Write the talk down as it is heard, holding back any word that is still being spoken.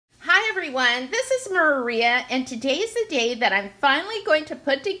everyone, this is Maria, and today is the day that I'm finally going to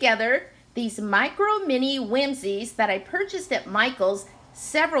put together these micro mini Whimsies that I purchased at Michael's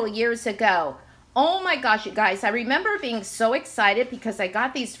several years ago. Oh my gosh, you guys, I remember being so excited because I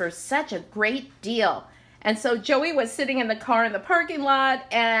got these for such a great deal. And so Joey was sitting in the car in the parking lot,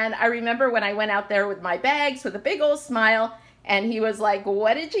 and I remember when I went out there with my bags with a big old smile, and he was like,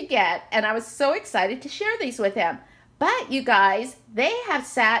 "What did you get?" And I was so excited to share these with him. But you guys, they have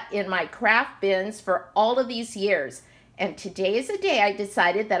sat in my craft bins for all of these years. And today is the day I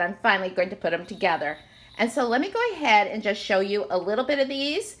decided that I'm finally going to put them together. And so let me go ahead and just show you a little bit of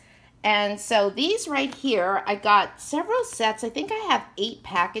these. And so these right here, I got several sets. I think I have 8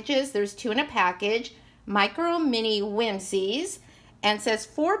 packages. There's 2 in a package. Micro mini Whimsies. And it says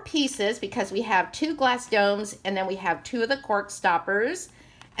 4 pieces because we have 2 glass domes and then we have 2 of the cork stoppers.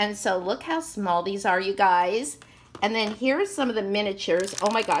 And so look how small these are, you guys. And then here's some of the miniatures.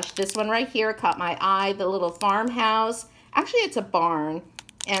 Oh my gosh, this one right here caught my eye, the little farmhouse. Actually, it's a barn.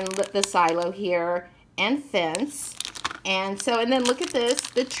 And the silo here and fence. And then look at this,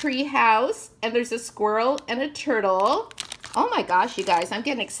 the tree house. And there's a squirrel and a turtle. Oh my gosh, you guys, I'm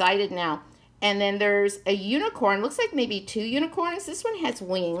getting excited now. And then there's a unicorn. Looks like maybe 2 unicorns. This one has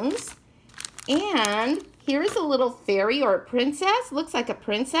wings. And here's a little fairy or a princess. Looks like a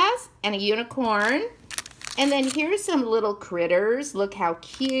princess and a unicorn. And then here's some little critters. Look how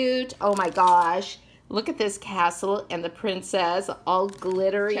cute. Oh my gosh. Look at this castle and the princess all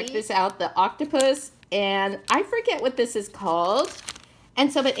glittery. Check this out, the octopus. And I forget what this is called.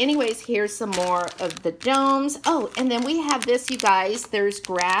 And so, but anyways, here's some more of the domes. Oh, and then we have this, you guys. There's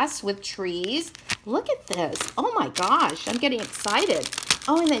grass with trees. Look at this. Oh my gosh, I'm getting excited.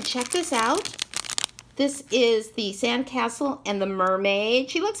 Oh, and then check this out. This is the sandcastle and the mermaid.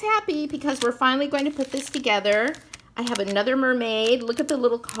 She looks happy because we're finally going to put this together. I have another mermaid. Look at the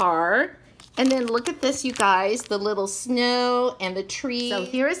little car. And then look at this, you guys, the little snow and the tree. So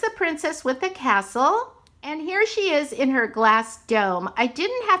here is the princess with the castle. And here she is in her glass dome. I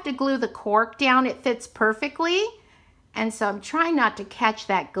didn't have to glue the cork down. It fits perfectly. And so I'm trying not to catch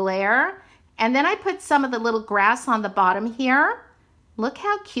that glare. And then I put some of the little grass on the bottom here. Look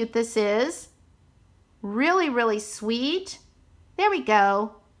how cute this is. Really, really sweet. There we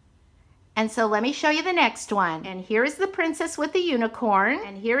go. And so let me show you the next one. And here is the princess with the unicorn.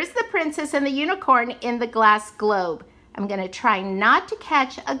 And here is the princess and the unicorn in the glass globe. I'm going to try not to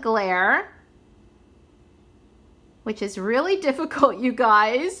catch a glare, which is really difficult, you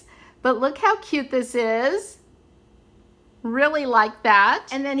guys. But look how cute this is. Really like that.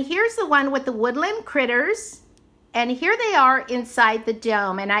 And then here's the one with the woodland critters. And here they are inside the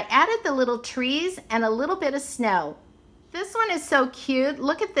dome. And I added the little trees and a little bit of snow. This one is so cute.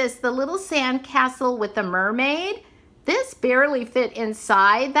 Look at this, the little sand castle with the mermaid. This barely fit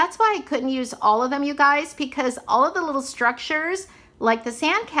inside. That's why I couldn't use all of them, you guys, because all of the little structures, like the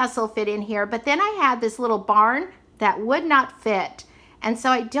sand castle, fit in here. But then I had this little barn that would not fit. And so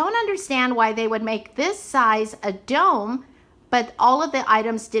I don't understand why they would make this size a dome, but all of the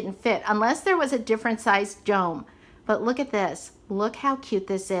items didn't fit, unless there was a different size dome. But look at this. Look how cute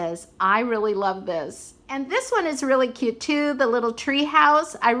this is. I really love this. And this one is really cute too, the little tree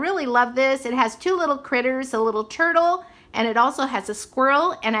house. I really love this. It has 2 little critters, a little turtle, and it also has a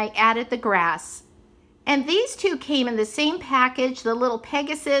squirrel, and I added the grass. And these 2 came in the same package, the little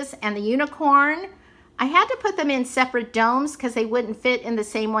Pegasus and the unicorn. I had to put them in separate domes because they wouldn't fit in the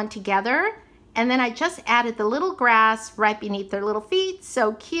same one together. And then I just added the little grass right beneath their little feet.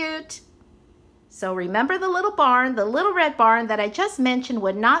 So cute. So remember the little barn, the little red barn that I just mentioned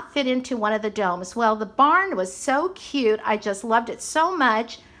would not fit into one of the domes. Well, the barn was so cute. I just loved it so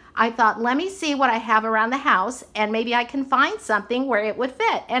much. I thought, let me see what I have around the house and maybe I can find something where it would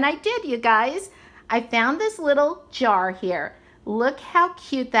fit. And I did, you guys. I found this little jar here. Look how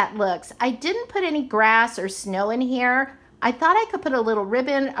cute that looks. I didn't put any grass or snow in here. I thought I could put a little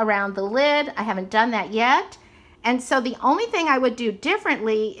ribbon around the lid. I haven't done that yet. And so the only thing I would do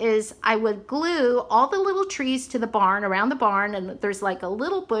differently is I would glue all the little trees to the barn, around the barn, and there's like a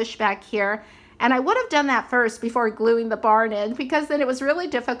little bush back here. And I would have done that first before gluing the barn in, because then it was really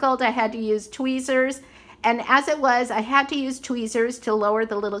difficult. I had to use tweezers. And as it was, I had to use tweezers to lower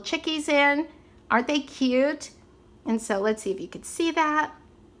the little chickies in. Aren't they cute? And so let's see if you could see that.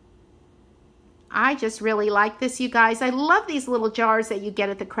 I just really like this, you guys. I love these little jars that you get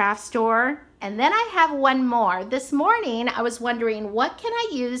at the craft store. And then I have one more. This morning, I was wondering, what can I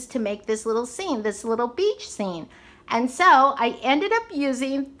use to make this little scene, this little beach scene? And so I ended up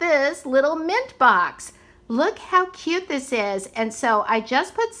using this little mint box. Look how cute this is. And so I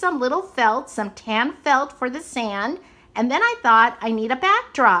just put some little felt, some tan felt for the sand. And then I thought I need a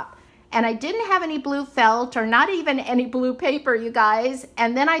backdrop. and I didn't have any blue felt or not even any blue paper, you guys.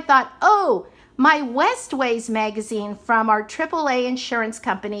 And then I thought, oh, my Westways magazine from our AAA insurance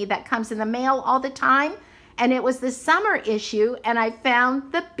company that comes in the mail all the time. And it was the summer issue, and I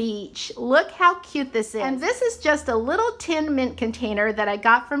found the beach. Look how cute this is. And this is just a little tin mint container that I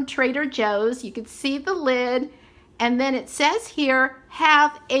got from Trader Joe's. You can see the lid. And then it says here,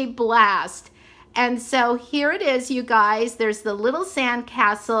 have a blast. And so here it is, you guys. There's the little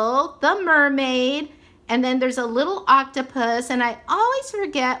sandcastle, the mermaid, and then there's a little octopus, and I always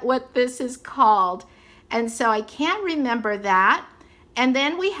forget what this is called. And so I can't remember that. And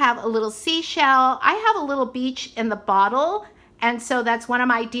then we have a little seashell. I have a little beach in the bottle, and so that's one of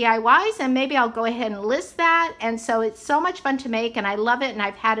my DIYs, and maybe I'll go ahead and list that. And so it's so much fun to make, and I love it, and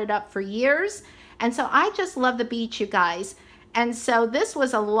I've had it up for years. And so I just love the beach, you guys. And so this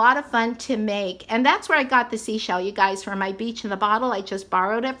was a lot of fun to make. And that's where I got the seashell, you guys, for my beach in the bottle. I just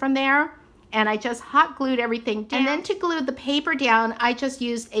borrowed it from there. And I just hot glued everything down. And then to glue the paper down, I just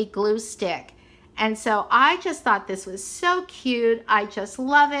used a glue stick. And so I just thought this was so cute. I just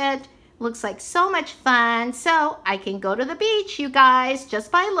love it. Looks like so much fun. So I can go to the beach, you guys,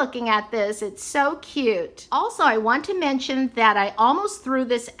 just by looking at this. It's so cute. Also, I want to mention that I almost threw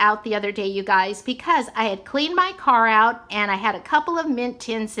this out the other day, you guys, because I had cleaned my car out and I had a couple of mint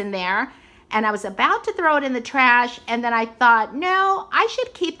tins in there. And I was about to throw it in the trash, and then I thought, no, I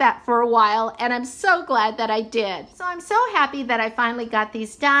should keep that for a while, and I'm so glad that I did. So I'm so happy that I finally got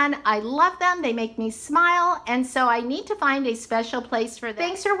these done. I love them. They make me smile, and so I need to find a special place for them.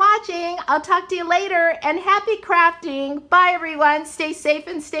 Thanks for watching. I'll talk to you later, and happy crafting. Bye, everyone. Stay safe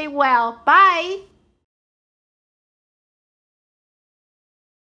and stay well. Bye.